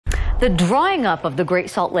The drying up of the Great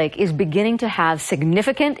Salt Lake is beginning to have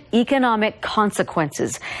significant economic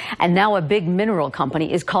consequences. And now a big mineral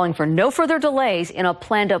company is calling for no further delays in a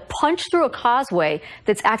plan to punch through a causeway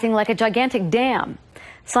that's acting like a gigantic dam.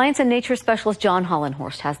 Science and nature specialist John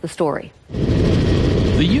Hollenhorst has the story.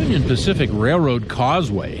 The Union Pacific Railroad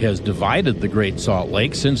Causeway has divided the Great Salt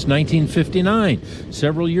Lake since 1959.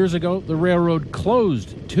 Several years ago, the railroad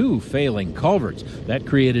closed two failing culverts. That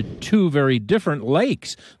created two very different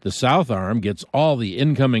lakes. The south arm gets all the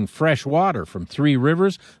incoming fresh water from three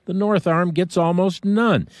rivers. The north arm gets almost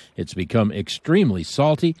none. It's become extremely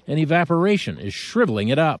salty, and evaporation is shriveling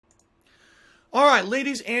it up. All right,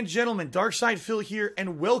 ladies and gentlemen, Darkside Phil here,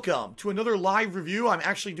 and welcome to another live review. I'm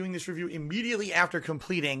actually doing this review immediately after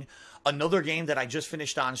completing another game that I just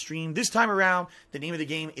finished on stream. This time around, the name of the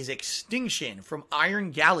game is Extinction from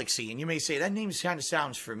Iron Galaxy, and you may say, that name kind of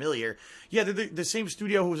sounds familiar. Yeah, they're the same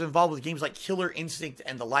studio who was involved with games like Killer Instinct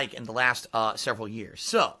and the like in the last several years.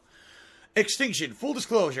 So, Extinction, full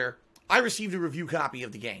disclosure, I received a review copy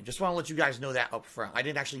of the game. Just want to let you guys know that up front. I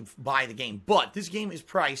didn't actually buy the game, but this game is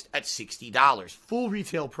priced at $60, full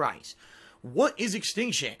retail price. What is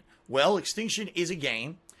Extinction? Well, Extinction is a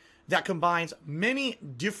game that combines many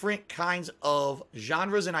different kinds of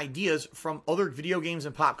genres and ideas from other video games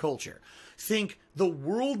and pop culture. Think the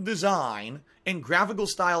world design and graphical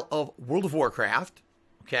style of World of Warcraft,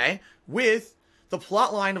 okay, with the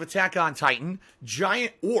plot line of Attack on Titan,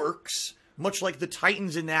 giant orcs, much like the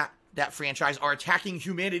Titans in that franchise, are attacking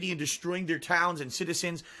humanity and destroying their towns and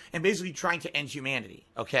citizens and basically trying to end humanity,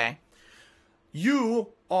 okay? You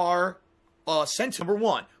are sent to, number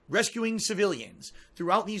one, rescuing civilians.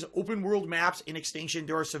 Throughout these open world maps in Extinction,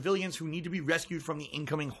 there are civilians who need to be rescued from the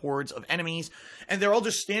incoming hordes of enemies, and they're all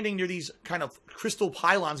just standing near these kind of crystal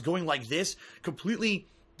pylons going like this, completely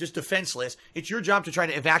just defenseless. It's your job to try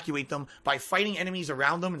to evacuate them by fighting enemies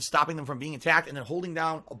around them and stopping them from being attacked, and then holding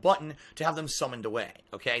down a button to have them summoned away,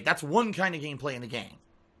 okay? That's one kind of gameplay in the game.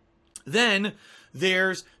 Then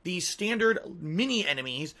there's the standard mini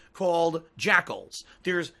enemies called jackals.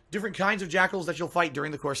 There's different kinds of jackals that you'll fight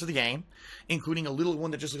during the course of the game, including a little one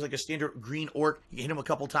that just looks like a standard green orc. You hit him a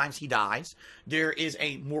couple times, he dies. There is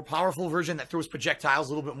a more powerful version that throws projectiles,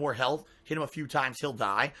 a little bit more health. Hit him a few times, he'll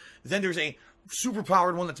die. Then there's a super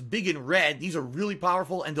powered one that's big and red. These are really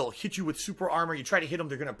powerful, and they'll hit you with super armor. You try to hit them,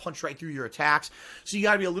 they're going to punch right through your attacks. So you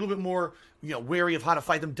got to be a little bit more, wary of how to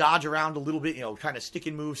fight them, dodge around a little bit, kind of stick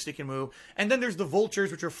and move. And then there's the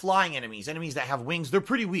vultures, which are flying enemies that have wings. They're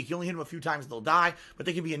pretty weak. You only hit them a few times, they'll die, but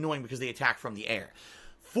they can be annoying because they attack from the air.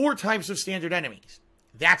 4 types of standard enemies.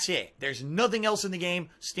 That's it. There's nothing else in the game,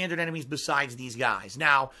 standard enemies besides these guys.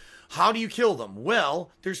 Now, how do you kill them?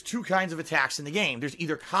 Well, there's 2 kinds of attacks in the game. There's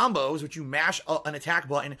either combos, which you mash an attack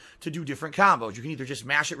button to do different combos. You can either just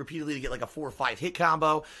mash it repeatedly to get like a 4 or 5 hit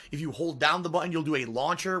combo. If you hold down the button, you'll do a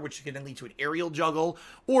launcher, which can then lead to an aerial juggle.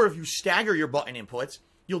 Or if you stagger your button inputs,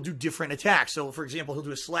 you'll do different attacks. So, for example, he'll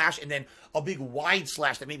do a slash and then a big wide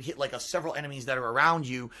slash that maybe hit like several enemies that are around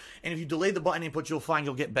you. And if you delay the button input, you'll find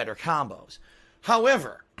you'll get better combos.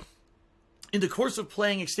 However, in the course of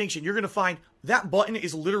playing Extinction, you're going to find that button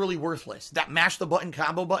is literally worthless. That mash the button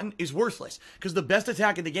combo button is worthless, because the best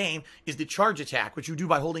attack in the game is the charge attack, which you do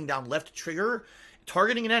by holding down left trigger,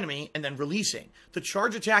 targeting an enemy, and then releasing. The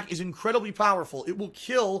charge attack is incredibly powerful. It will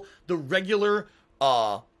kill the regular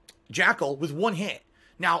jackal with 1 hit.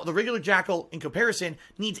 Now, the regular jackal, in comparison,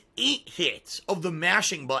 needs 8 hits of the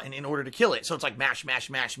mashing button in order to kill it. So it's like mash,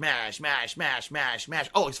 mash, mash, mash, mash, mash, mash, mash.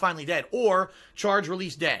 Oh, he's finally dead. Or charge,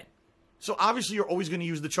 release, dead. So obviously you're always going to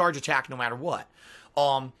use the charge attack no matter what.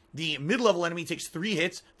 The mid-level enemy takes 3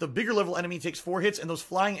 hits, the bigger level enemy takes 4 hits, and those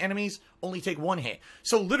flying enemies only take 1 hit.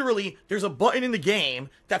 So literally, there's a button in the game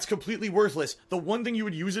that's completely worthless. The one thing you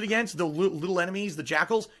would use it against, the little enemies, the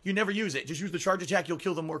jackals, you never use it. Just use the charge attack, you'll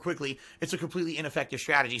kill them more quickly. It's a completely ineffective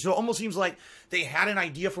strategy. So it almost seems like they had an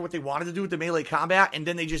idea for what they wanted to do with the melee combat, and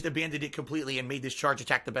then they just abandoned it completely and made this charge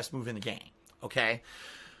attack the best move in the game. Okay?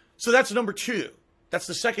 So that's number 2. That's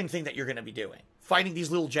the second thing that you're going to be doing, fighting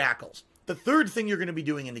these little jackals. The third thing you're going to be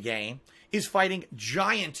doing in the game is fighting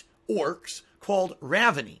giant orcs called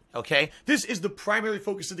Ravening, okay? This is the primary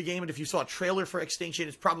focus of the game, and if you saw a trailer for Extinction,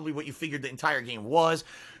 it's probably what you figured the entire game was.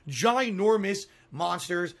 Ginormous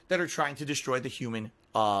monsters that are trying to destroy the human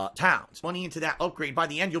towns. Money into that upgrade. By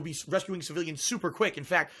the end, you'll be rescuing civilians super quick. In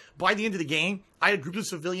fact, by the end of the game, I had groups of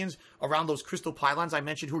civilians around those crystal pylons I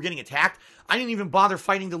mentioned who were getting attacked. I didn't even bother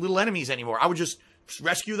fighting the little enemies anymore. I would just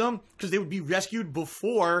rescue them because they would be rescued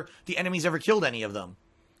before the enemies ever killed any of them.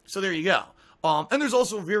 So there you go. And there's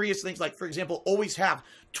also various things like, for example, always have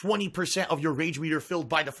 20% of your rage meter filled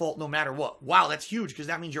by default no matter what. Wow, that's huge because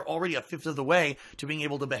that means you're already a fifth of the way to being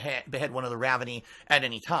able to behead one of the Raveni at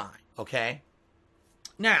any time, okay?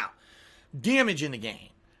 Now, damage in the game.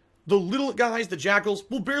 The little guys, the jackals,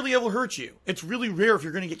 will barely ever hurt you. It's really rare if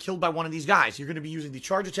you're going to get killed by one of these guys. You're going to be using the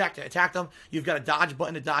charge attack to attack them. You've got a dodge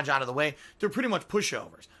button to dodge out of the way. They're pretty much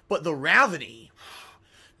pushovers. But the Raveni,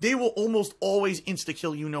 they will almost always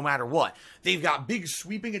insta-kill you no matter what. They've got big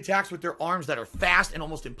sweeping attacks with their arms that are fast and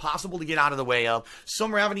almost impossible to get out of the way of.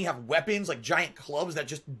 Some Raveni have weapons like giant clubs that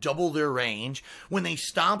just double their range. When they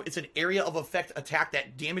stomp, it's an area of effect attack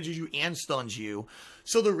that damages you and stuns you.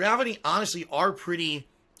 So the Raveni honestly are pretty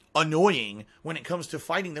annoying when it comes to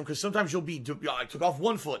fighting them, because sometimes you'll be, I took off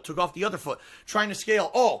one foot, took off the other foot, trying to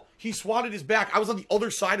scale. Oh, he swatted his back. I was on the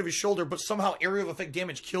other side of his shoulder, but somehow area of effect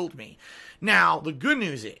damage killed me. Now, the good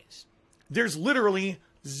news is, there's literally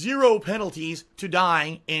 0 penalties to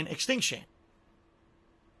dying in Extinction.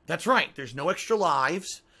 That's right, there's no extra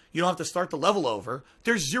lives. You don't have to start the level over.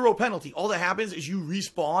 There's 0 penalty. All that happens is you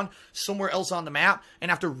respawn somewhere else on the map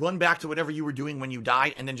and have to run back to whatever you were doing when you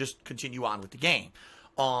died and then just continue on with the game.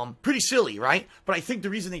 Pretty silly, right? But I think the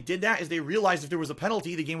reason they did that is they realized if there was a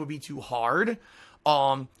penalty, the game would be too hard.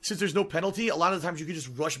 Since there's no penalty, a lot of the times you could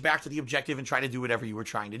just rush back to the objective and try to do whatever you were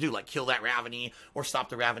trying to do, like kill that Raveni or stop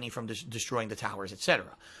the Raveni from destroying the towers, etc.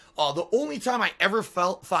 The only time I ever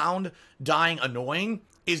found dying annoying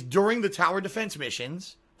is during the tower defense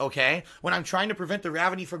missions, okay? When I'm trying to prevent the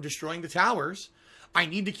Raveni from destroying the towers, I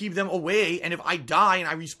need to keep them away, and if I die and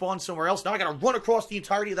I respawn somewhere else, now I gotta run across the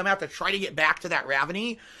entirety of the map to try to get back to that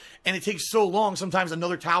Raveni, and it takes so long, sometimes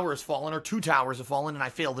another tower has fallen, or 2 towers have fallen, and I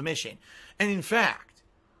fail the mission. And in fact,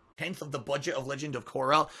 10th of the budget of Legend of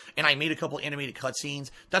Korra, and I made a couple animated cutscenes,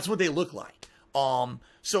 that's what they look like.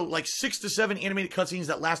 So like 6 to 7 animated cutscenes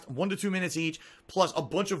that last 1 to 2 minutes each, plus a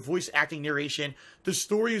bunch of voice acting narration. The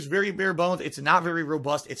story is very bare bones. It's not very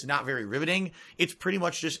robust. It's not very riveting. It's pretty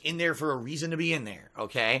much just in there for a reason to be in there,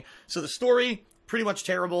 okay? So the story, pretty much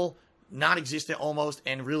terrible, non-existent almost,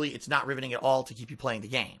 and really it's not riveting at all to keep you playing the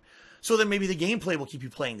game. So then maybe the gameplay will keep you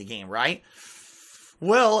playing the game, right?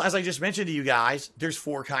 Well, as I just mentioned to you guys, there's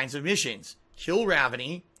 4 kinds of missions. Kill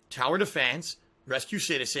Raveni, tower defense, rescue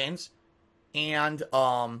citizens, and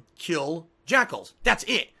kill jackals. That's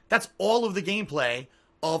it. That's all of the gameplay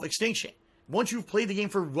of Extinction. Once you've played the game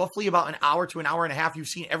for roughly about an hour to an hour and a half, you've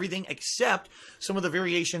seen everything except some of the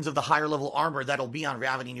variations of the higher level armor that'll be on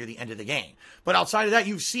Raveni near the end of the game. But outside of that,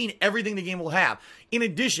 you've seen everything the game will have. In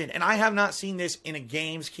addition, and I have not seen this in a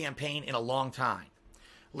games campaign in a long time,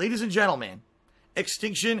 ladies and gentlemen,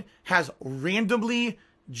 Extinction has randomly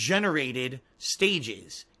generated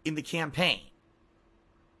stages in the campaign.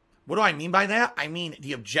 What do I mean by that? I mean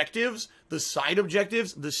the objectives, the side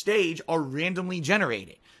objectives, the stage are randomly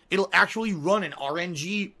generated. It'll actually run an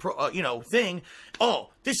RNG, thing. Oh,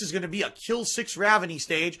 this is going to be a kill 6 Raveni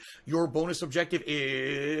stage. Your bonus objective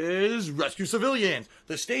is rescue civilians.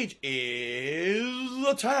 The stage is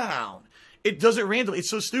a town. It does it randomly. It's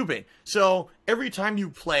so stupid. So every time you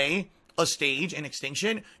play a stage in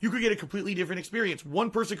Extinction, you could get a completely different experience.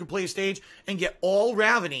 One person could play a stage and get all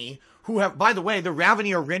Raveni who have, by the way, the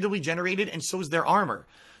Raveni are randomly generated and so is their armor.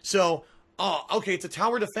 So, okay, it's a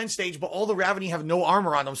tower defense stage, but all the Raveni have no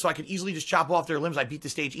armor on them, so I can easily just chop off their limbs. I beat the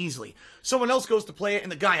stage easily. Someone else goes to play it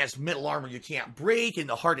and the guy has metal armor you can't break and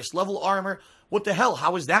the hardest level armor. What the hell?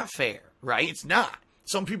 How is that fair, right? It's not.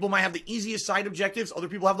 Some people might have the easiest side objectives. Other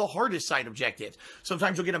people have the hardest side objectives.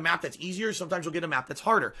 Sometimes you'll get a map that's easier. Sometimes you'll get a map that's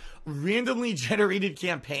harder. Randomly generated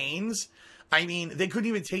campaigns, I mean, they couldn't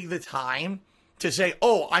even take the time to say,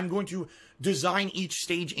 oh, I'm going to design each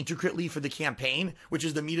stage intricately for the campaign, which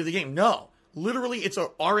is the meat of the game. No, literally, it's a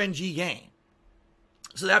RNG game.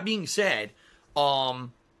 So that being said,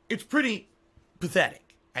 it's pretty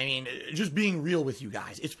pathetic. I mean, just being real with you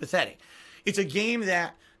guys, it's pathetic. It's a game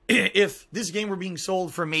that, if this game were being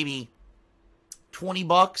sold for maybe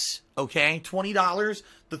 $20, okay, $20,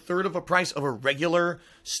 the third of a price of a regular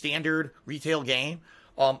standard retail game,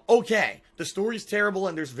 okay, the story's terrible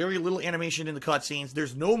and there's very little animation in the cutscenes.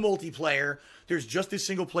 There's no multiplayer. There's just this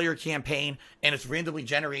single player campaign and it's randomly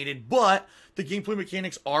generated, but the gameplay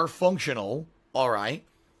mechanics are functional. All right,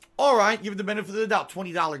 give it the benefit of the doubt,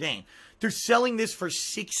 $20 game. They're selling this for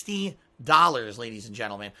 $60, ladies and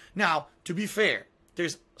gentlemen. Now, to be fair,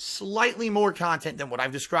 there's slightly more content than what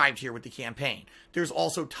I've described here with the campaign. There's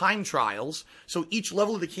also time trials. So each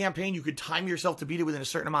level of the campaign, you could time yourself to beat it within a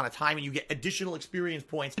certain amount of time and you get additional experience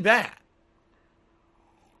points. Bad.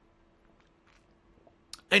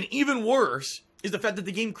 And even worse is the fact that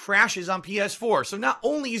the game crashes on PS4. So not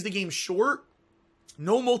only is the game short,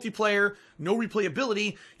 No multiplayer, no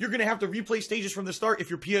replayability. You're going to have to replay stages from the start if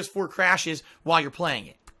your PS4 crashes while you're playing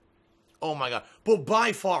it. Oh my God. But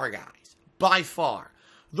by far, guys, by far,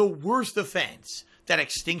 the worst offense that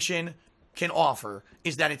Extinction can offer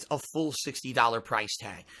is that it's a full $60 price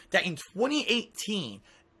tag. That in 2018,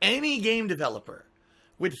 any game developer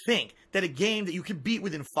would think that a game that you could beat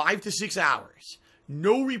within 5 to 6 hours,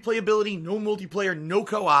 no replayability, no multiplayer, no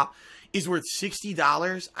co-op, is worth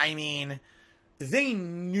 $60. I mean, they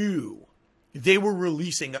knew they were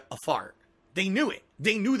releasing a fart. They knew it.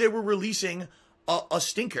 They knew they were releasing a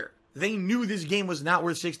stinker. They knew this game was not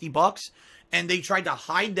worth $60, and they tried to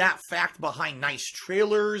hide that fact behind nice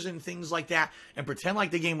trailers and things like that and pretend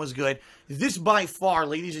like the game was good. This, by far,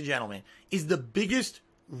 ladies and gentlemen, is the biggest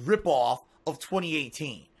ripoff of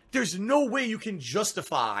 2018. There's no way you can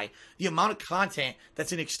justify the amount of content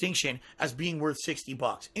that's in Extinction as being worth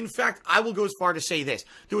 $60. In fact, I will go as far to say this.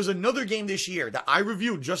 There was another game this year that I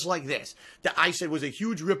reviewed just like this, that I said was a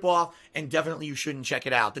huge ripoff, and definitely you shouldn't check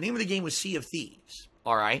it out. The name of the game was Sea of Thieves,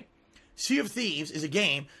 all right? Sea of Thieves is a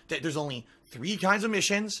game that there's only 3 kinds of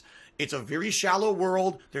missions. It's a very shallow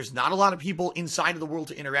world. There's not a lot of people inside of the world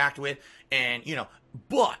to interact with. And, you know,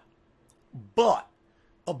 but,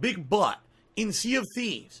 a big but, in Sea of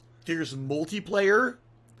Thieves, there's multiplayer,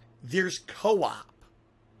 there's co-op,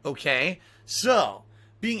 okay? So,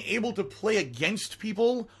 being able to play against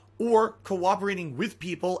people or cooperating with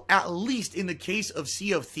people, at least in the case of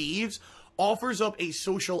Sea of Thieves, offers up a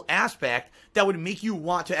social aspect that would make you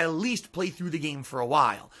want to at least play through the game for a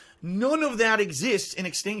while. None of that exists in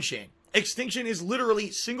Extinction. Extinction is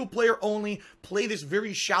literally single player only, play this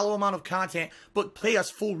very shallow amount of content, but pay us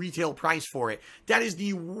full retail price for it. That is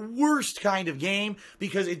the worst kind of game,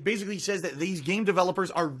 because it basically says that these game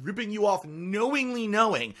developers are ripping you off knowingly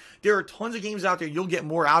knowing there are tons of games out there you'll get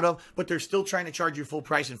more out of, but they're still trying to charge you full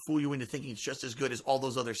price and fool you into thinking it's just as good as all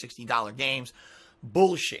those other $60 games.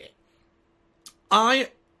 Bullshit.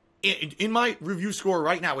 In my review score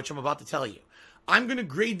right now, which I'm about to tell you, I'm going to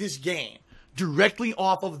grade this game directly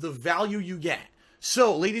off of the value you get.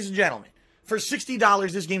 So, ladies and gentlemen, for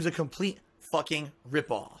 $60, this game's a complete fucking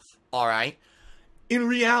ripoff. All right? In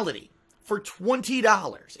reality, for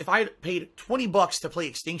 $20, if I had paid $20 to play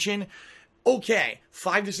Extinction, okay,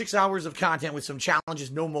 5 to 6 hours of content with some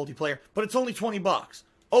challenges, no multiplayer, but it's only $20.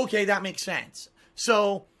 Okay, that makes sense.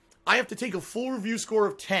 So, I have to take a full review score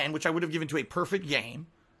of 10, which I would have given to a perfect game.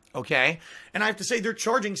 Okay? And I have to say they're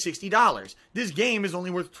charging $60. This game is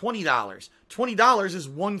only worth $20. $20 is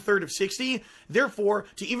 1/3 of 60. Therefore,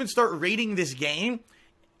 to even start rating this game,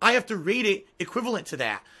 I have to rate it equivalent to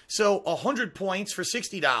that. So 100 points for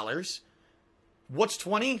 $60. What's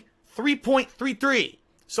 20? 3.33.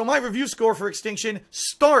 So my review score for Extinction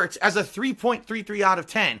starts as a 3.33 out of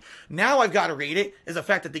 10. Now I've got to rate it as the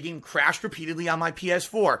fact that the game crashed repeatedly on my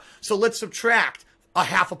PS4. So let's subtract a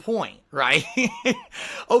half a point, right?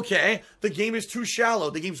 Okay, the game is too shallow.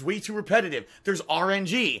 The game's way too repetitive. There's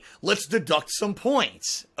RNG. Let's deduct some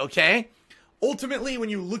points, okay? Ultimately, when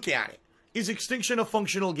you look at it, is Extinction a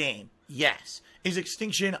functional game? Yes. Is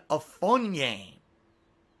Extinction a fun game?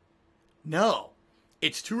 No.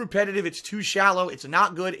 It's too repetitive. It's too shallow. It's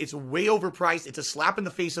not good. It's way overpriced. It's a slap in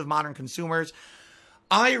the face of modern consumers.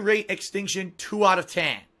 I rate Extinction 2 out of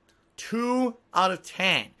 10. 2 out of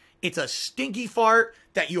 10. It's a stinky fart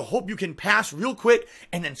that you hope you can pass real quick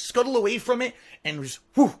and then scuttle away from it and just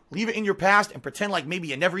leave it in your past and pretend like maybe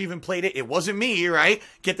you never even played it. It wasn't me, right?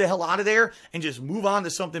 Get the hell out of there and just move on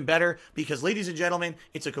to something better, because, ladies and gentlemen,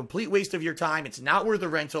 it's a complete waste of your time. It's not worth a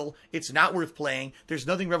rental. It's not worth playing. There's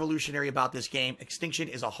nothing revolutionary about this game. Extinction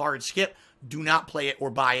is a hard skip. Do not play it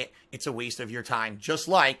or buy it. It's a waste of your time, just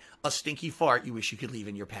like a stinky fart you wish you could leave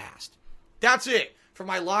in your past. That's it for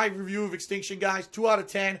my live review of Extinction, guys. 2 out of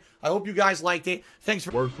 10. I hope you guys liked it. Thanks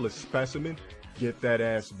for... Worthless specimen. Get that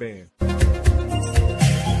ass banned.